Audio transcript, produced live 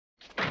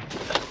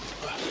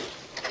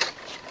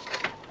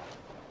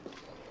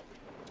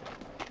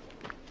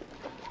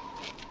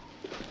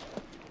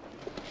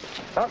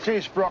That's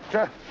East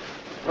Proctor.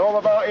 It's all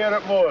about here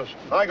at Moors.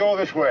 I go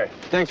this way.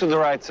 Thanks for the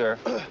ride, sir.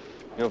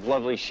 You have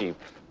lovely sheep.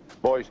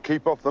 Boys,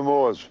 keep off the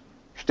moors.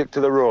 Stick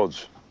to the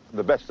roads.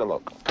 The best of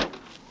luck.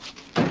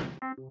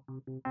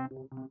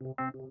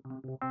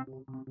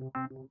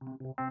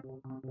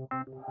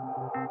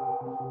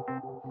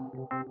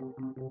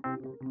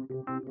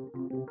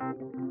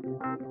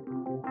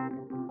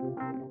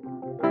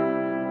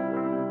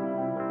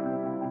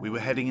 We were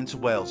heading into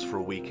Wales for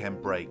a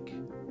weekend break,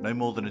 no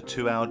more than a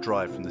 2-hour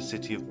drive from the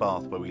city of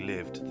Bath where we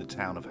lived to the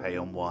town of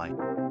On Wye.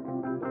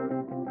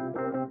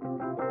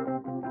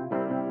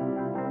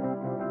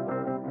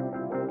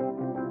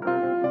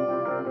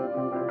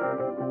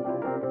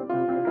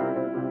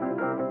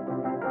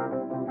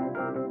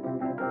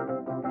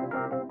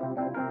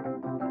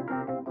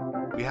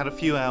 We had a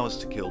few hours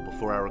to kill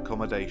before our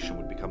accommodation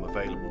would become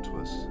available to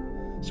us,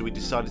 so we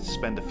decided to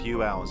spend a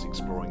few hours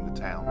exploring the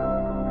town.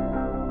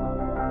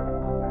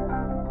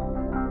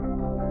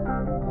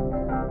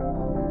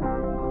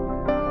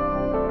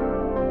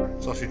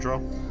 Sausage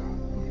roll.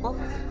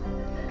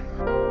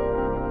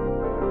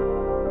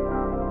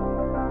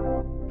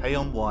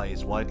 On Wye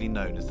is widely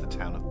known as the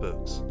town of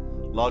books,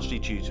 largely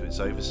due to its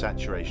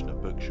oversaturation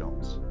of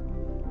bookshops.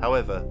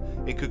 However,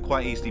 it could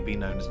quite easily be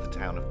known as the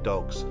town of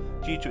dogs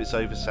due to its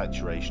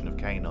oversaturation of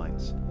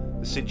canines,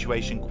 the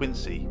situation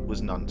Quincy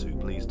was none too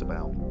pleased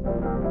about.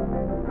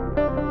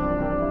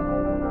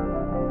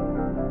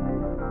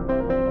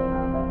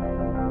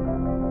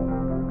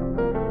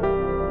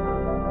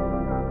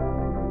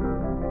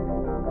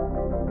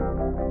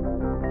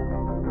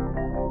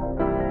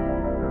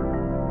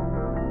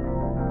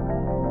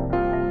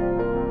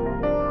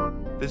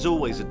 There's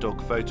always a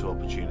dog photo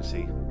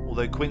opportunity,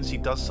 although Quincy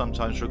does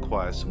sometimes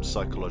require some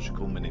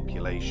psychological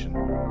manipulation.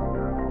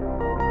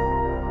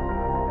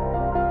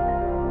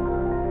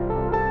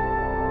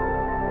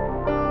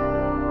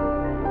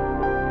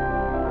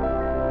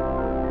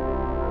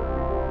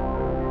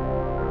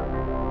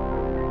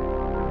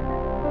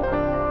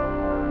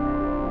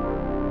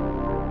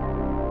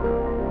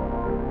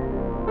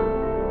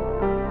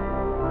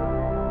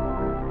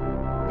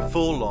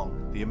 Before long,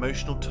 the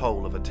emotional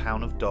toll of a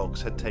town of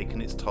dogs had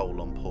taken its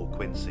toll on poor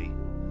Quincy.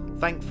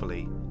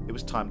 Thankfully, it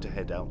was time to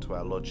head out to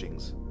our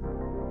lodgings.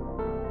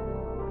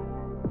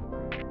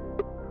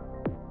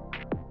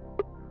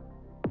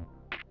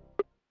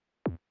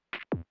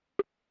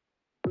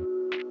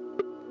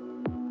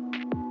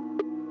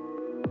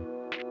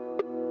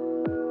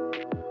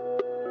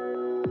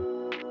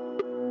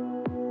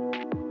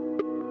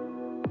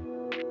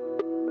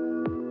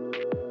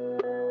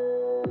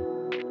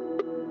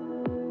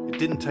 It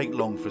didn't take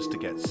long for us to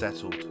get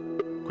settled.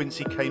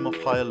 Quincy came off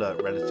high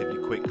alert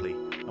relatively quickly,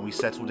 and we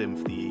settled in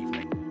for the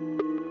evening.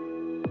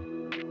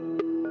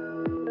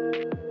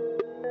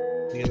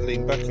 You can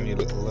lean back on your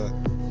little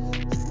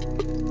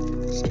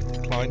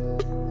recline.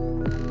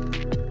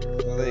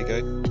 Oh, there you go.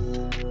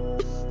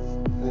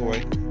 All the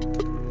way.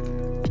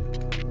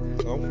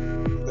 Oh,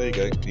 there you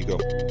go. You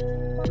got.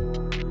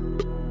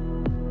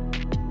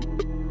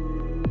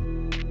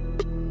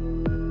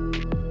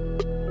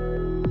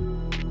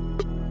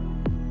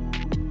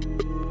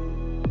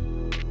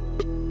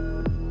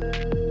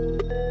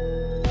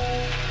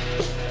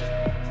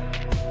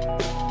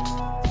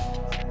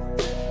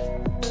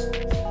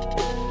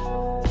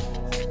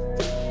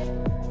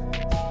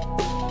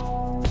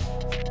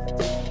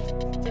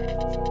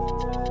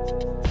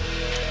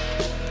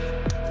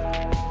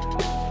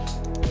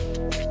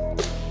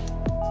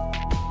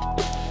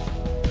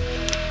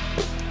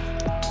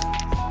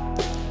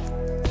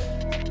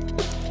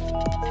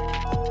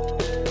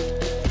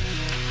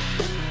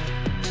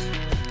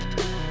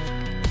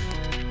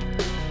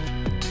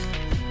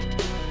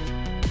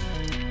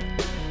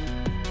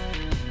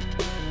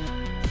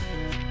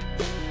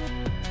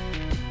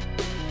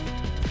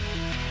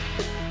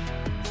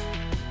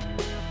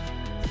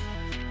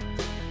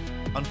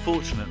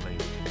 Unfortunately,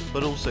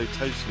 but also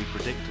totally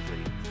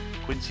predictably,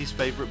 Quincy's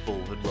favourite ball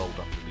had rolled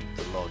underneath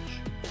the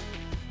lodge.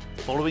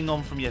 Following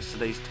on from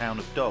yesterday's town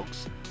of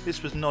dogs,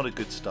 this was not a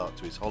good start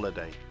to his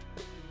holiday.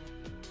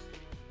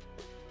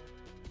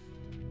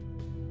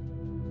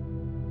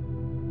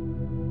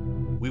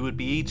 We would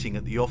be eating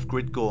at the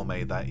Off-Grid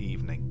Gourmet that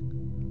evening.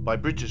 By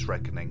Bridget's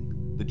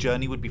reckoning, the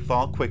journey would be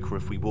far quicker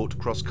if we walked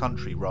across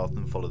country rather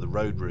than follow the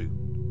road route.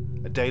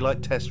 A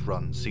daylight test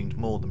run seemed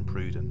more than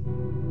prudent.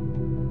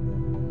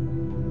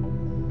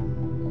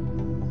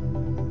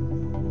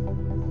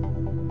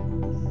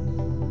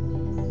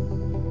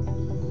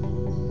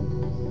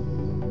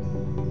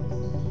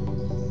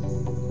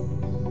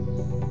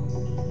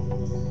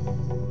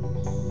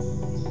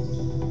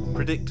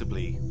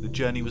 Predictably, the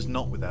journey was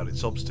not without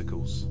its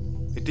obstacles.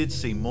 It did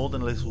seem more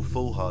than a little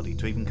foolhardy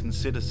to even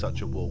consider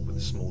such a walk with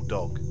a small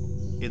dog,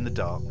 in the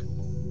dark,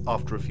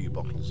 after a few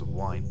bottles of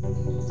wine.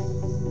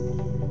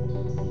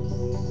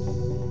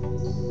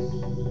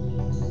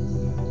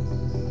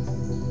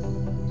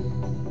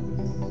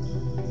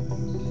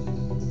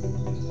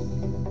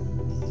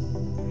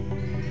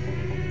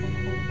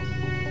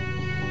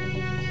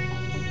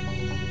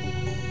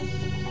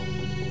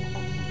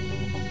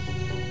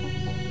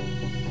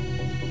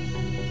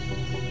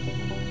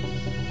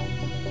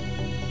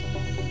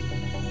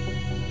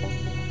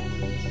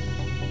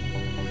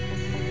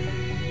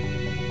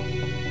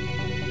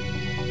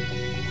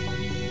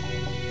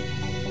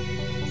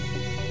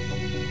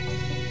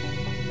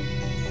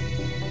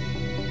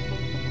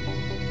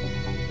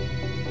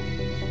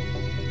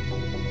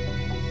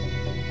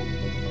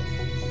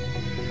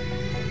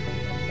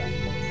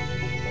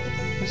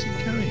 Where's he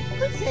going?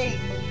 Pussy!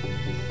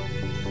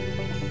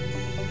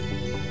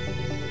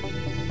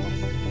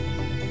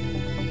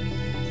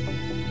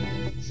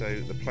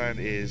 So the plan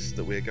is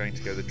that we're going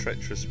to go the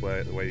treacherous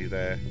way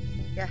there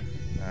Yeah,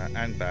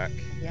 and back,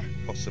 yeah,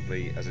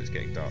 possibly as it's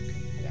getting dark.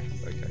 yeah.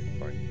 Okay,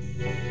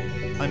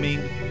 fine. I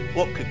mean,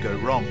 what could go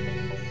wrong?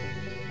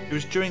 It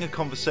was during a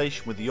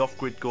conversation with the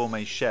Off-Grid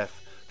Gourmet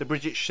chef that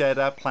Bridget shared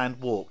our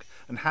planned walk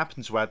and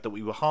happened to add that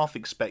we were half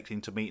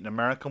expecting to meet an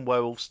American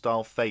Werewolf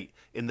style fate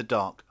in the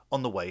dark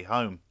on the way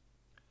home.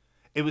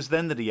 It was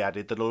then that he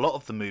added that a lot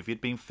of the movie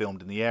had been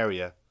filmed in the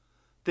area.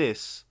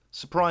 This,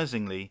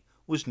 surprisingly,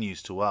 was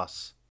news to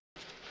us.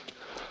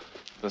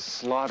 The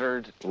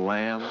slaughtered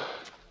lamb.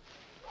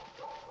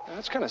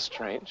 That's kind of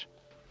strange.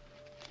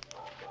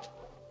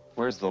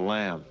 Where's the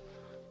lamb?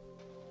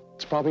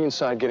 It's probably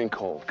inside getting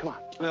cold. Come on.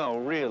 No,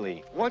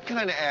 really. What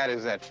kind of ad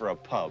is that for a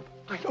pub?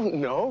 I don't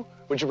know.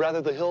 Would you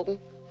rather the Hilton?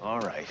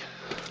 All right.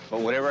 But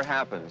whatever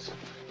happens,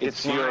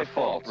 it's your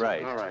fault.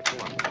 Right. All right,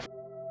 come on.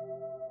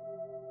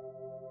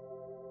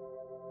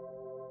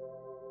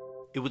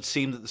 It would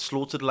seem that the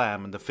slaughtered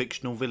lamb and the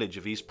fictional village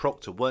of East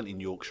Proctor weren't in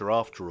Yorkshire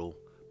after all,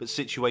 but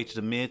situated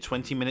a mere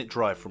 20-minute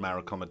drive from our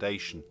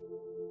accommodation.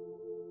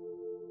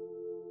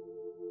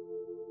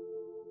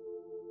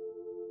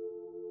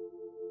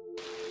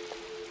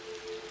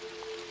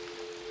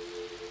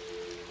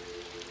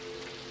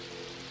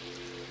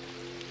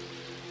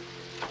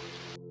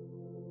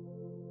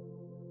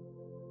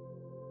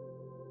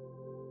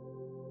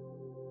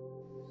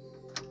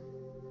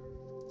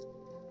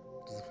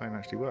 Does the phone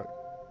actually work?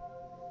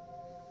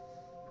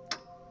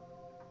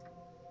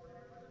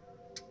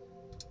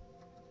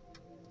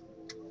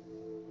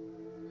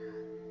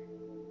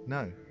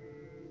 No.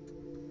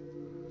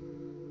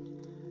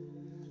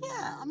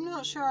 Yeah, I'm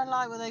not sure I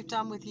like what they've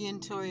done with the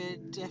interior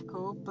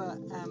decor, but,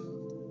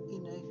 you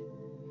know,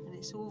 and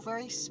it's all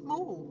very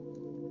small.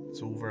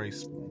 It's all very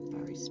small.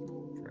 Very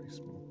small. Very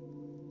small.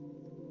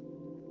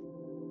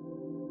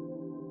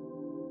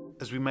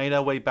 As we made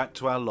our way back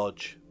to our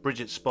lodge,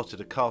 Bridget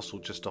spotted a castle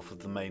just off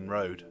of the main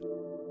road.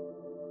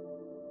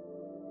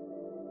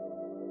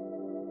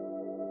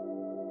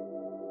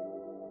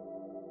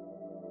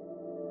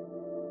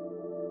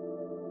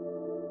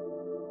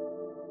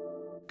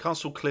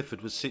 Castle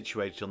Clifford was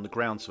situated on the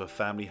grounds of a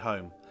family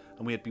home,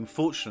 and we had been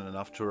fortunate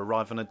enough to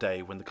arrive on a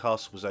day when the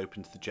castle was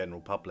open to the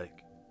general public.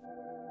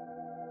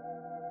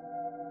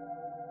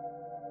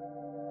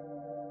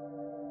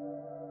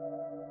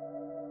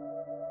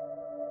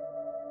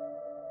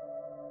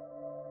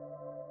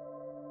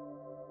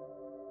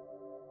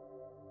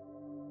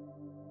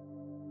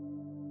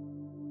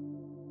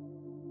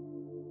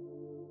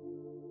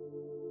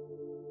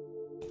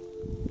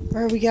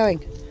 Where are we going?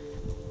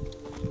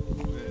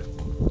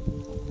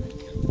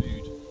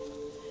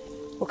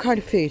 What kind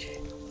of food?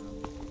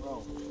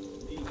 Well,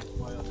 meat,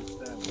 I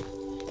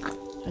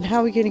understand. And how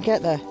are we going to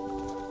get there?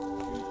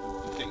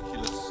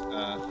 Ridiculous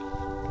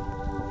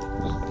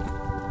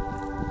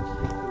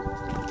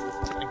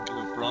tangle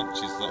of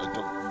branches that I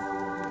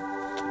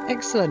don't.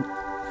 Excellent.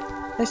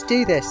 Let's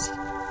do this.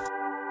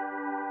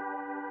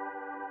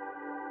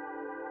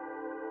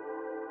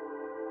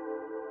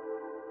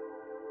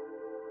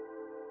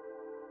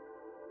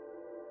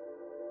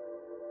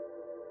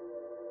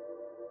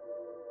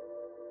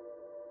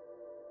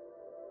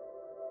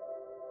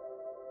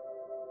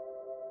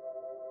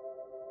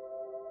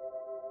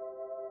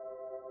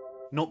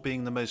 Not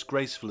being the most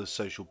graceful of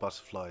social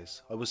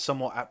butterflies, I was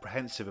somewhat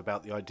apprehensive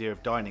about the idea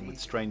of dining with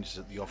strangers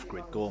at the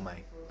Off-Grid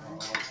Gourmet.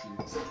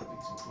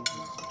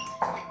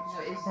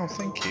 Oh,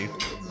 thank you.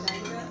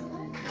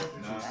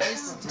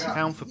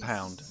 Pound for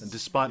pound, and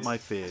despite my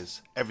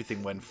fears,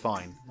 everything went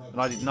fine,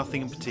 and I did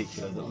nothing in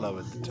particular that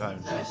lowered the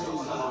tone. That's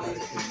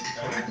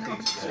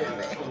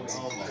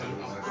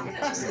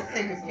the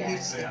thing with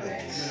music.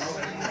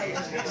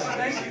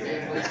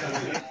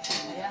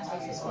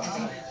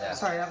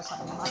 Sorry, that was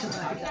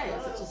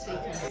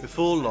like...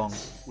 Before long,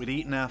 we'd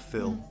eaten our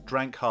fill,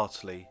 drank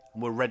heartily,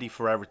 and were ready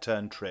for our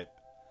return trip.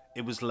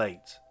 It was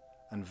late,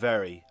 and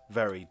very,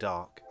 very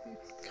dark.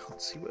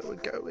 Can't see where we're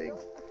going.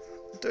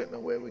 I don't know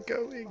where we're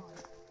going.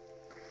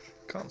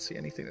 Can't see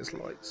anything that's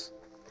lights.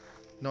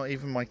 Not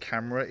even my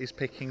camera is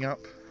picking up.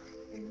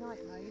 In night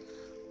mode.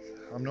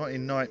 I'm not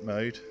in night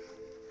mode,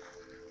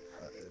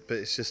 but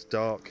it's just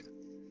dark.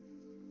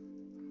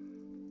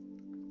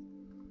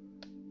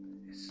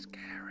 It's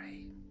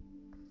scary.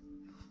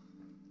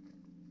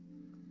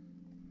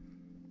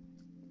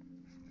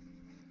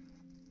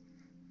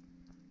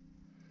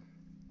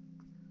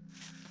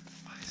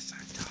 Why is it so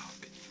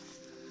dark?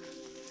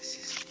 This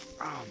is...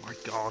 Oh my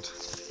god.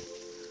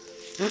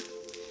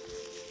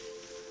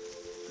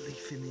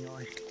 Leaf in the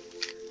eye.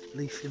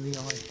 Leaf in the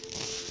eye.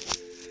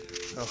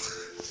 Oh.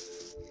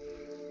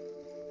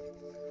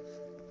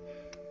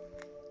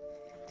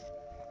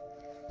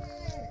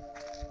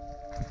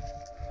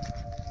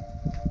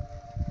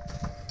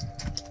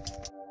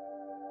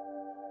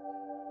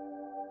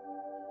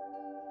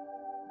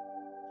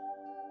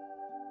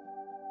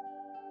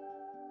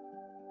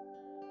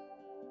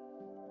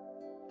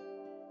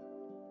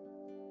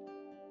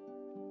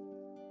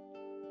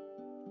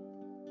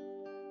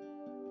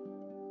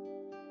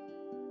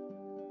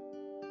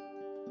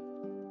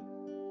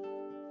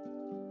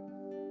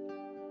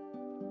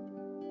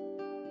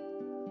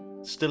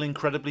 Still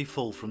incredibly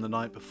full from the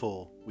night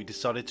before, we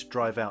decided to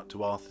drive out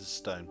to Arthur's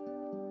Stone.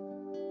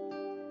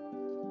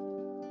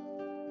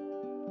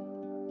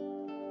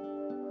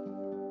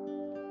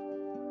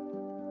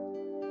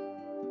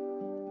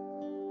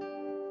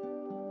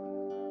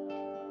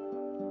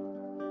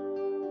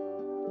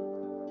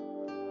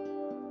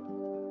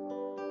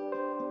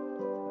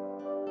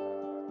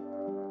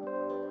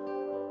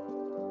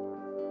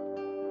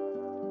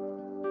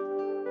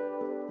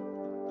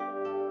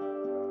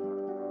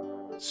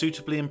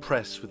 Suitably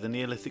impressed with the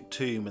Neolithic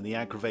tomb and the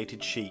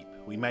aggravated sheep,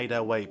 we made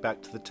our way back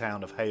to the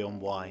town of On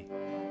Wye.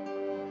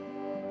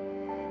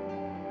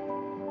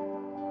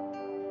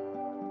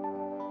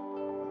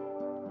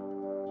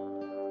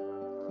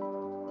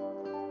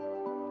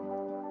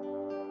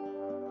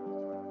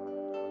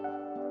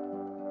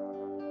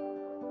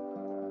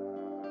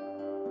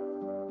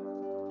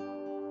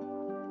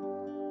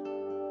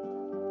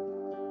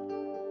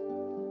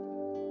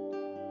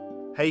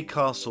 Hay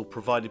Castle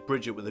provided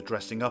Bridget with a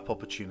dressing up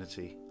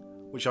opportunity,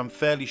 which I'm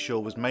fairly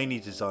sure was mainly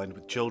designed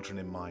with children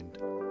in mind.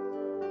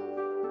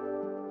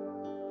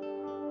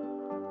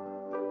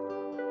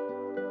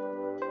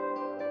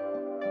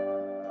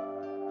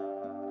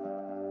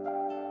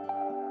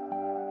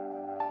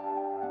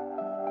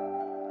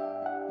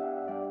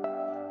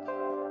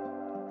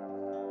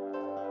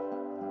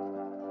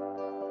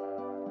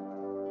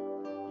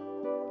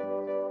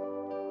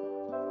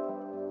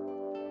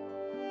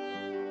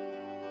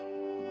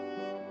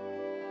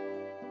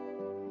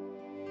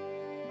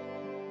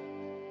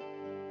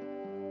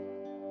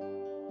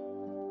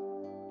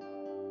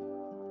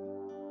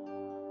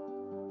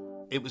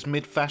 It was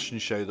mid-fashion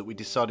show that we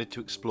decided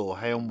to explore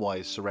On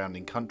Wye's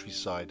surrounding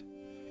countryside,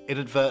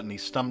 inadvertently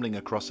stumbling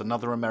across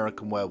another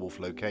American Werewolf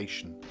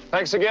location.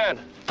 Thanks again.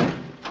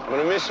 I'm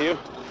gonna miss you.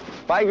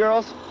 Bye,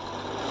 girls.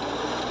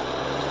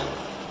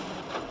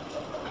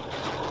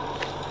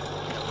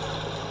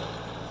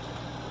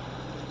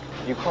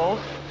 You cold?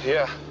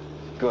 Yeah.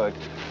 Good.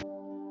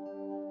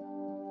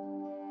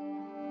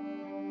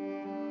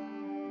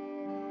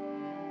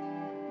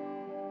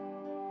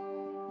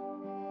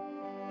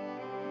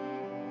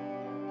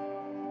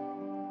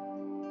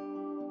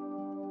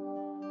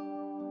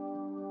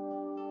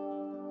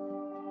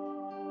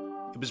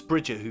 It was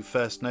Bridget who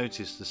first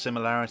noticed the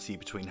similarity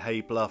between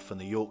Hay Bluff and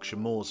the Yorkshire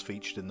moors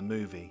featured in the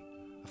movie,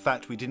 a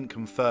fact we didn't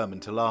confirm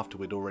until after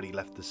we'd already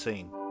left the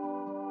scene.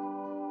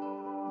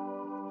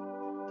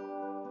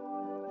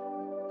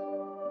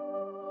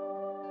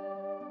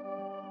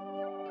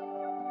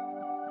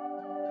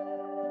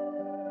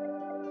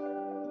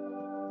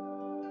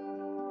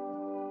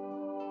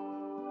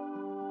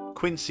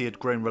 Quincy had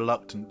grown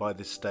reluctant by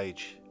this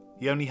stage.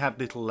 He only had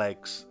little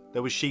legs,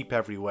 there were sheep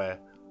everywhere,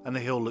 and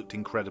the hill looked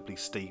incredibly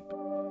steep.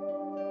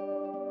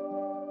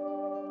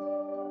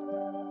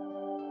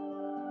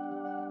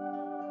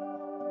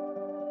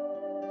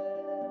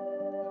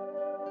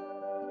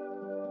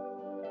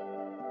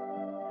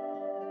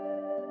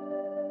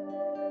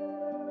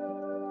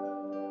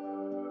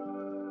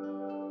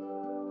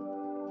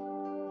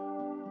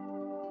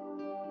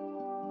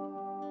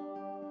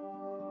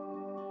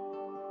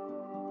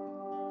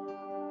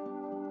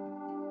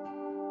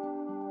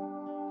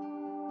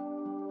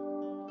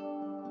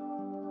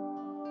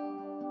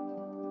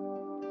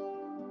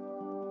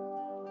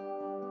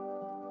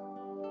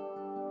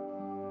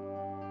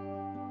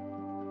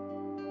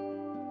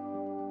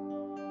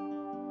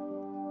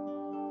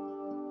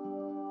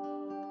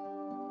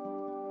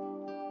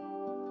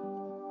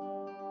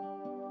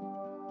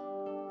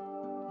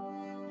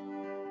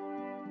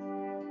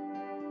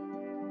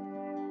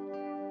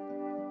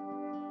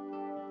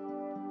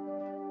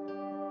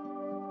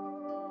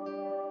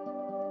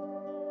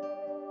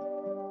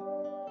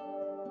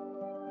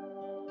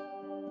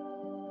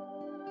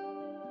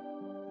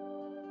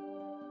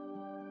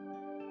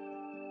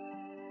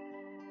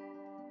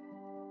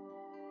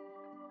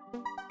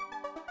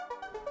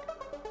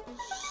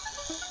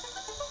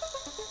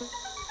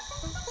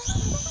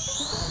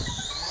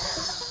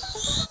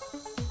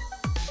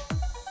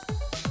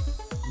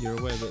 You're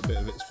aware that a bit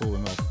of it's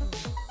fallen off?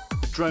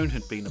 The drone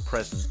had been a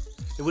present.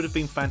 It would have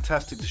been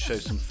fantastic to show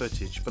some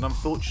footage, but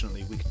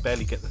unfortunately we could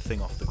barely get the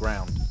thing off the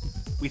ground.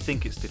 We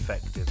think it's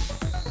defective.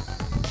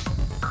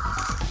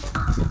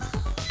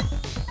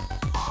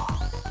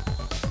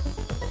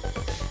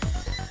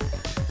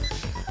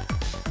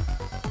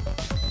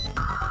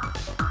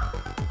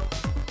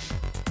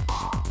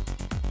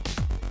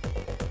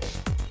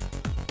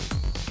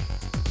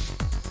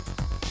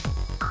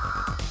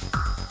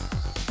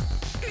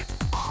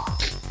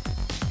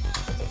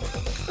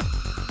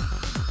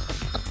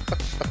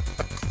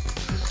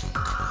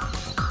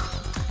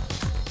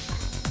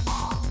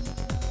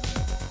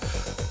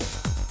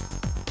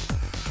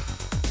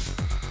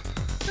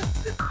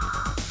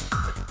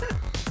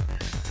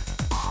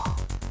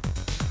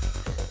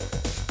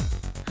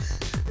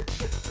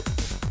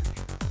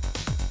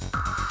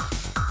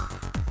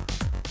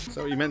 Is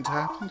that what you meant to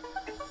happen?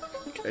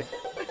 Okay.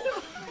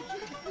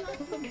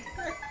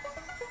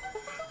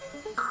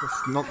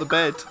 That's not the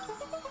bed.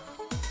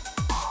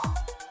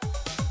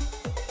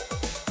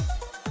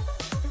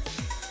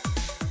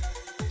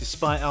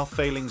 Despite our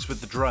failings with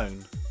the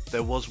drone,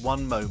 there was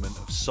one moment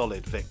of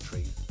solid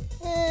victory.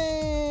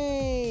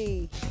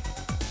 Hey!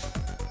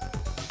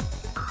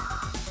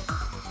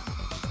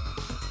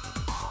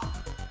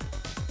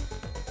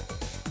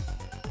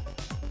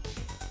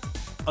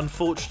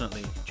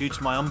 Unfortunately, due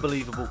to my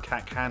unbelievable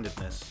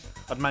cack-handedness,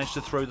 I'd managed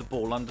to throw the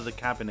ball under the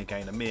cabin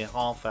again a mere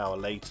half hour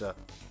later.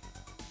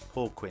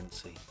 Poor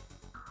Quincy.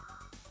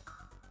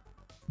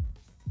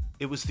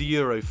 It was the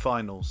Euro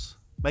finals.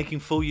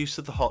 Making full use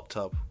of the hot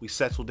tub, we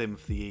settled in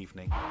for the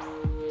evening.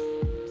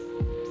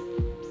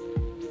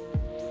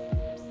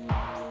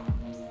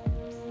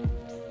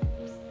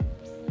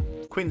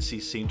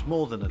 Quincy seemed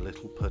more than a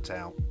little put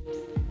out.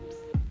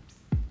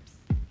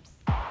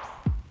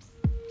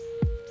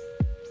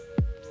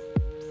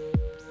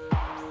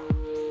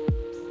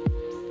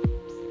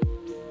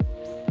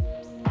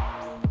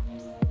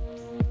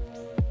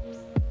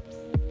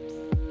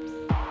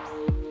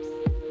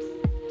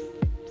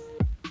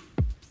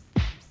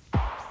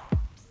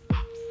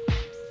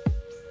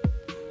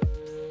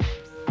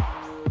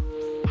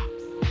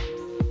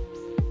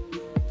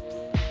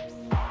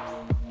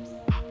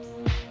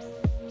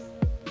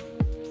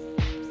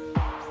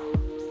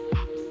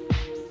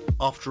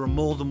 After a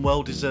more than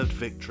well-deserved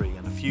victory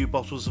and a few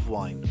bottles of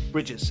wine,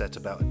 Bridget set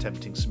about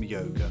attempting some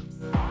yoga.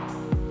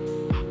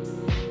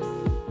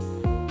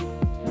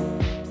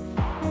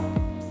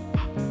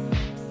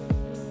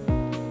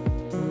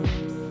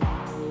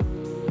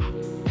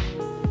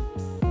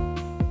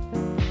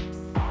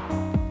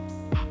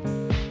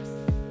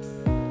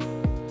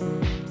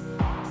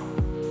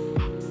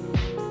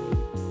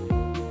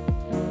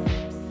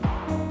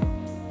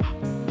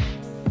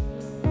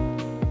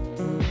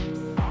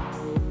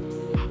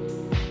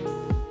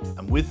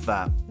 With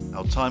that,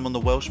 our time on the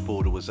Welsh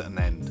border was at an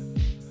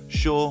end.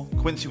 Sure,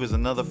 Quincy was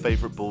another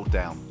favourite ball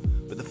down,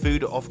 but the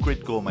food at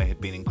Off-Grid Gourmet had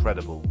been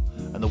incredible,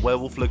 and the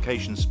werewolf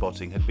location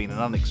spotting had been an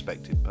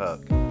unexpected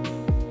perk.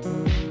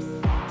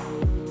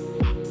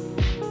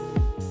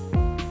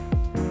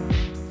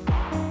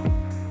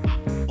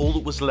 All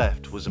that was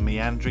left was a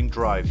meandering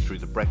drive through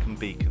the Brecon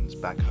Beacons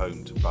back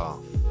home to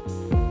Bath.